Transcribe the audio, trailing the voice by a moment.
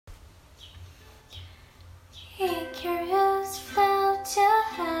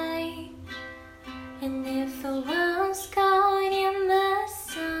And if I was caught in the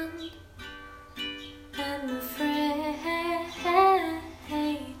sun, I'm afraid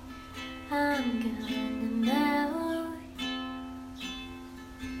I'm gonna melt.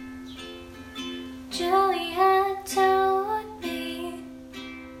 Julie had told me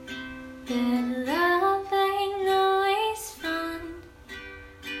that love ain't always fun,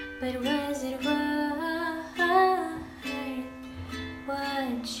 but was it worth